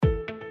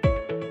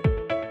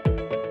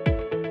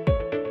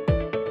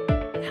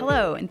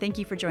Hello, and thank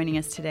you for joining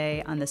us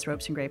today on this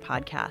Ropes and Gray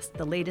podcast,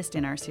 the latest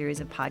in our series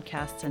of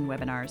podcasts and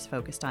webinars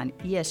focused on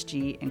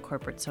ESG and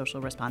corporate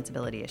social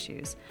responsibility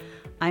issues.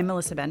 I'm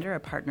Melissa Bender, a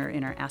partner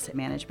in our asset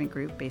management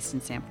group based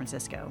in San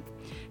Francisco.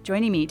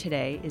 Joining me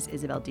today is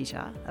Isabel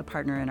Disha, a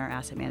partner in our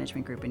asset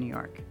management group in New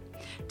York.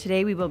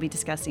 Today we will be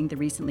discussing the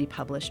recently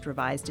published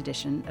revised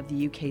edition of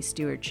the UK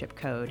Stewardship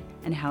Code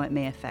and how it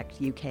may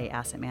affect UK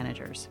asset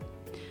managers.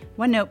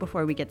 One note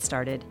before we get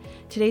started,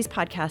 today's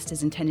podcast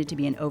is intended to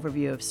be an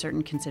overview of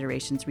certain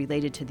considerations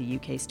related to the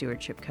UK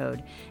Stewardship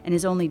Code and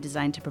is only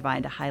designed to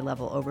provide a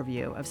high-level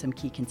overview of some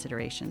key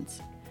considerations.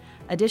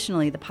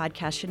 Additionally, the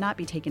podcast should not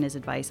be taken as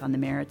advice on the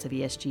merits of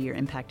ESG or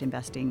impact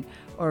investing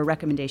or a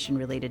recommendation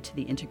related to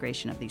the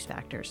integration of these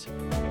factors.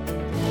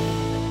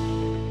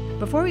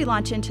 Before we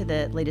launch into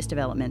the latest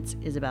developments,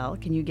 Isabel,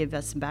 can you give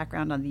us some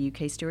background on the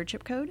UK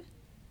Stewardship Code?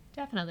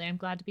 Definitely, I'm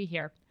glad to be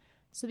here.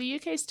 So the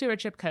UK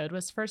Stewardship Code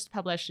was first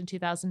published in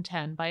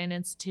 2010 by an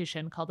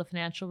institution called the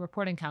Financial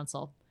Reporting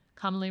Council,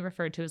 commonly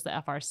referred to as the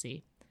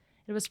FRC.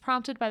 It was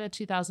prompted by the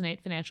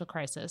 2008 financial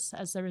crisis,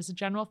 as there was a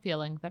general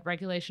feeling that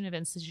regulation of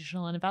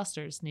institutional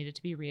investors needed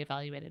to be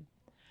reevaluated.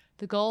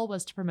 The goal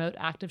was to promote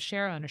active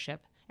share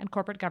ownership and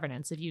corporate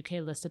governance of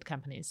UK-listed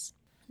companies.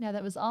 Now,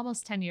 that was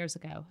almost 10 years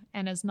ago,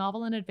 and as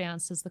novel and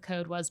advanced as the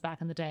code was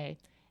back in the day,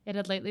 it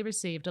had lately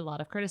received a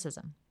lot of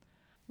criticism.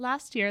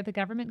 Last year, the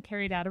government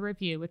carried out a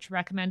review which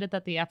recommended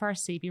that the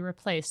FRC be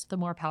replaced with a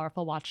more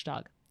powerful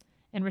watchdog.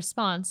 In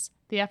response,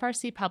 the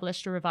FRC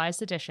published a revised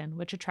edition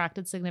which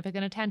attracted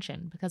significant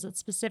attention because it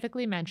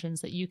specifically mentions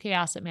that UK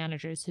asset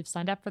managers who've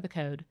signed up for the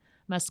code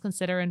must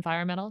consider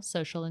environmental,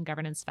 social, and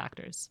governance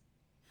factors.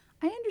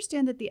 I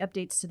understand that the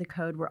updates to the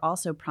code were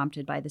also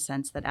prompted by the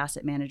sense that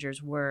asset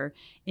managers were,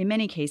 in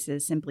many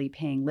cases, simply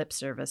paying lip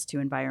service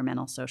to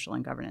environmental, social,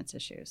 and governance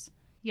issues.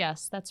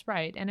 Yes, that's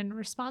right, and in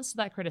response to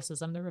that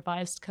criticism, the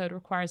revised code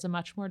requires a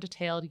much more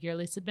detailed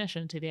yearly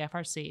submission to the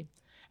FRC.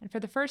 And for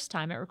the first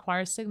time, it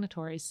requires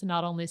signatories to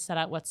not only set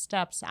out what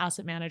steps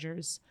asset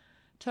managers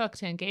took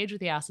to engage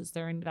with the assets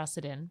they're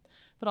invested in,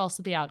 but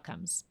also the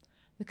outcomes.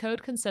 The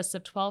code consists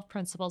of 12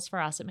 principles for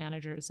asset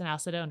managers and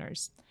asset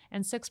owners,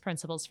 and 6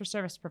 principles for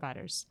service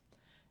providers.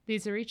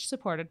 These are each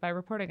supported by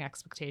reporting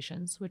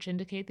expectations, which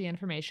indicate the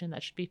information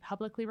that should be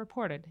publicly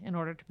reported in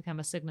order to become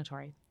a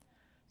signatory.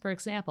 For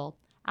example,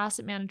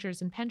 asset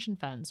managers and pension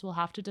funds will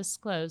have to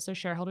disclose their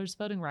shareholders'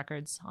 voting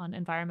records on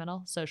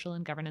environmental, social,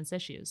 and governance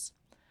issues.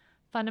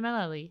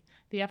 Fundamentally,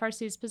 the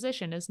FRC's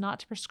position is not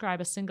to prescribe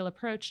a single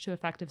approach to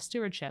effective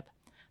stewardship,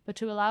 but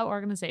to allow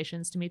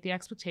organizations to meet the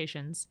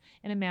expectations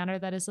in a manner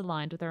that is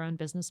aligned with their own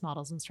business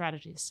models and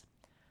strategies.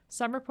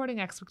 Some reporting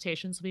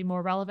expectations will be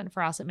more relevant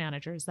for asset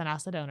managers than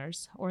asset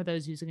owners, or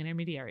those using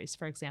intermediaries,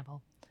 for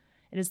example.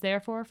 It is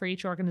therefore for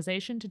each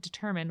organization to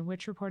determine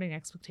which reporting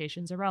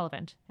expectations are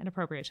relevant and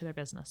appropriate to their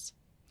business.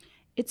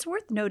 It's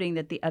worth noting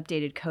that the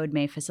updated code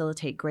may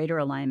facilitate greater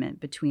alignment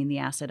between the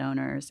asset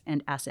owners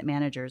and asset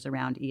managers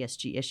around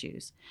ESG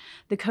issues.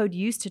 The code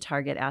used to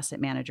target asset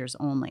managers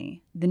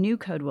only. The new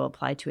code will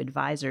apply to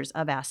advisors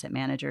of asset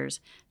managers,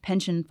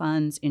 pension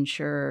funds,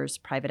 insurers,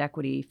 private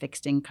equity,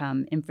 fixed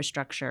income,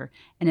 infrastructure,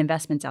 and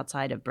investments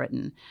outside of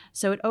Britain,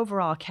 so it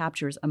overall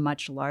captures a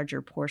much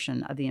larger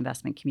portion of the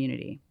investment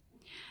community.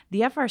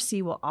 The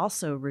FRC will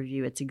also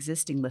review its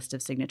existing list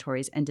of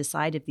signatories and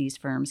decide if these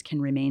firms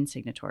can remain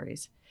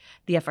signatories.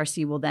 The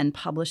FRC will then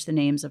publish the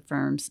names of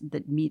firms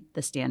that meet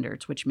the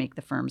standards, which make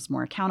the firms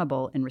more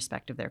accountable in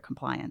respect of their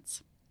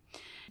compliance.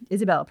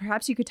 Isabel,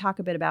 perhaps you could talk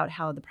a bit about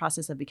how the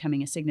process of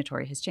becoming a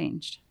signatory has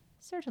changed.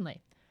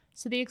 Certainly.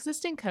 So the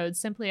existing code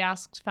simply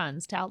asked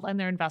funds to outline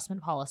their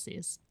investment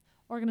policies.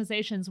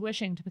 Organizations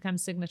wishing to become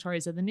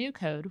signatories of the new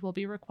code will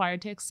be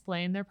required to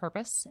explain their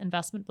purpose,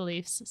 investment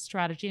beliefs,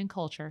 strategy, and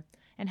culture,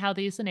 and how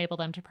these enable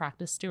them to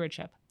practice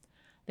stewardship.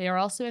 They are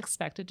also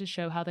expected to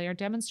show how they are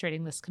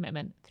demonstrating this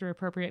commitment through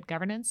appropriate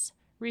governance,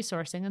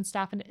 resourcing, and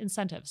staff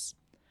incentives.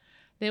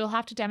 They will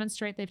have to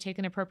demonstrate they've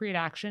taken appropriate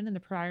action in the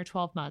prior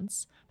 12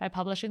 months by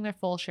publishing their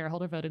full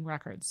shareholder voting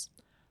records.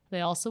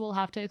 They also will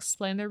have to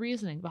explain their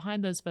reasoning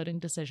behind those voting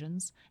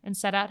decisions and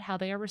set out how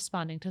they are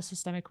responding to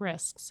systemic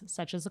risks,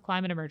 such as the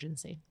climate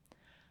emergency.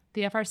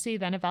 The FRC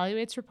then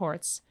evaluates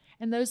reports,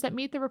 and those that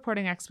meet the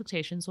reporting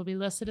expectations will be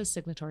listed as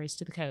signatories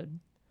to the code.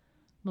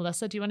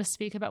 Melissa, do you want to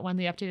speak about when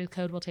the updated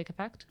code will take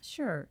effect?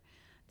 Sure.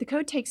 The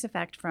code takes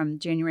effect from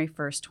January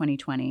 1st,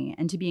 2020,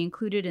 and to be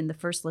included in the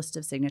first list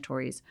of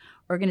signatories,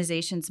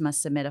 organizations must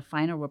submit a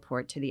final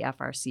report to the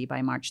FRC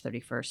by March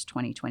 31st,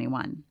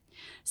 2021.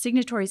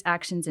 Signatories'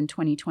 actions in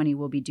 2020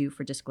 will be due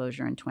for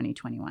disclosure in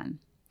 2021.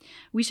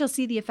 We shall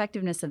see the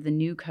effectiveness of the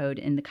new code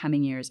in the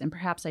coming years, and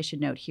perhaps I should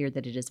note here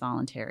that it is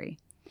voluntary.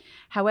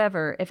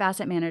 However, if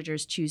asset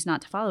managers choose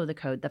not to follow the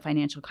code, the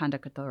Financial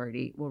Conduct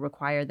Authority will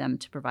require them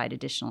to provide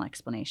additional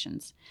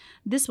explanations.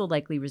 This will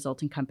likely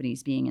result in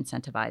companies being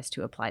incentivized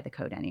to apply the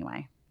code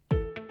anyway.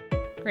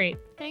 Great.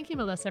 Thank you,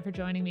 Melissa, for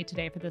joining me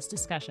today for this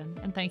discussion,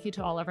 and thank you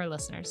to all of our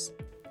listeners.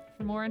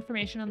 For more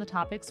information on the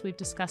topics we've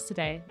discussed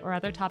today or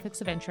other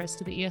topics of interest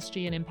to the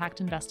ESG and impact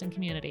investing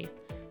community,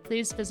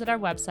 please visit our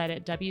website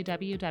at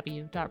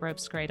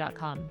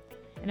www.ropesgray.com.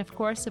 And of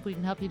course, if we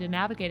can help you to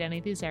navigate any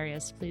of these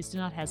areas, please do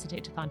not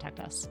hesitate to contact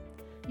us.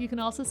 You can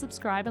also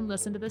subscribe and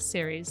listen to this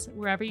series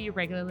wherever you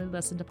regularly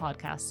listen to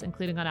podcasts,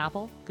 including on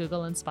Apple,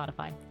 Google, and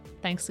Spotify.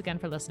 Thanks again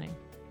for listening.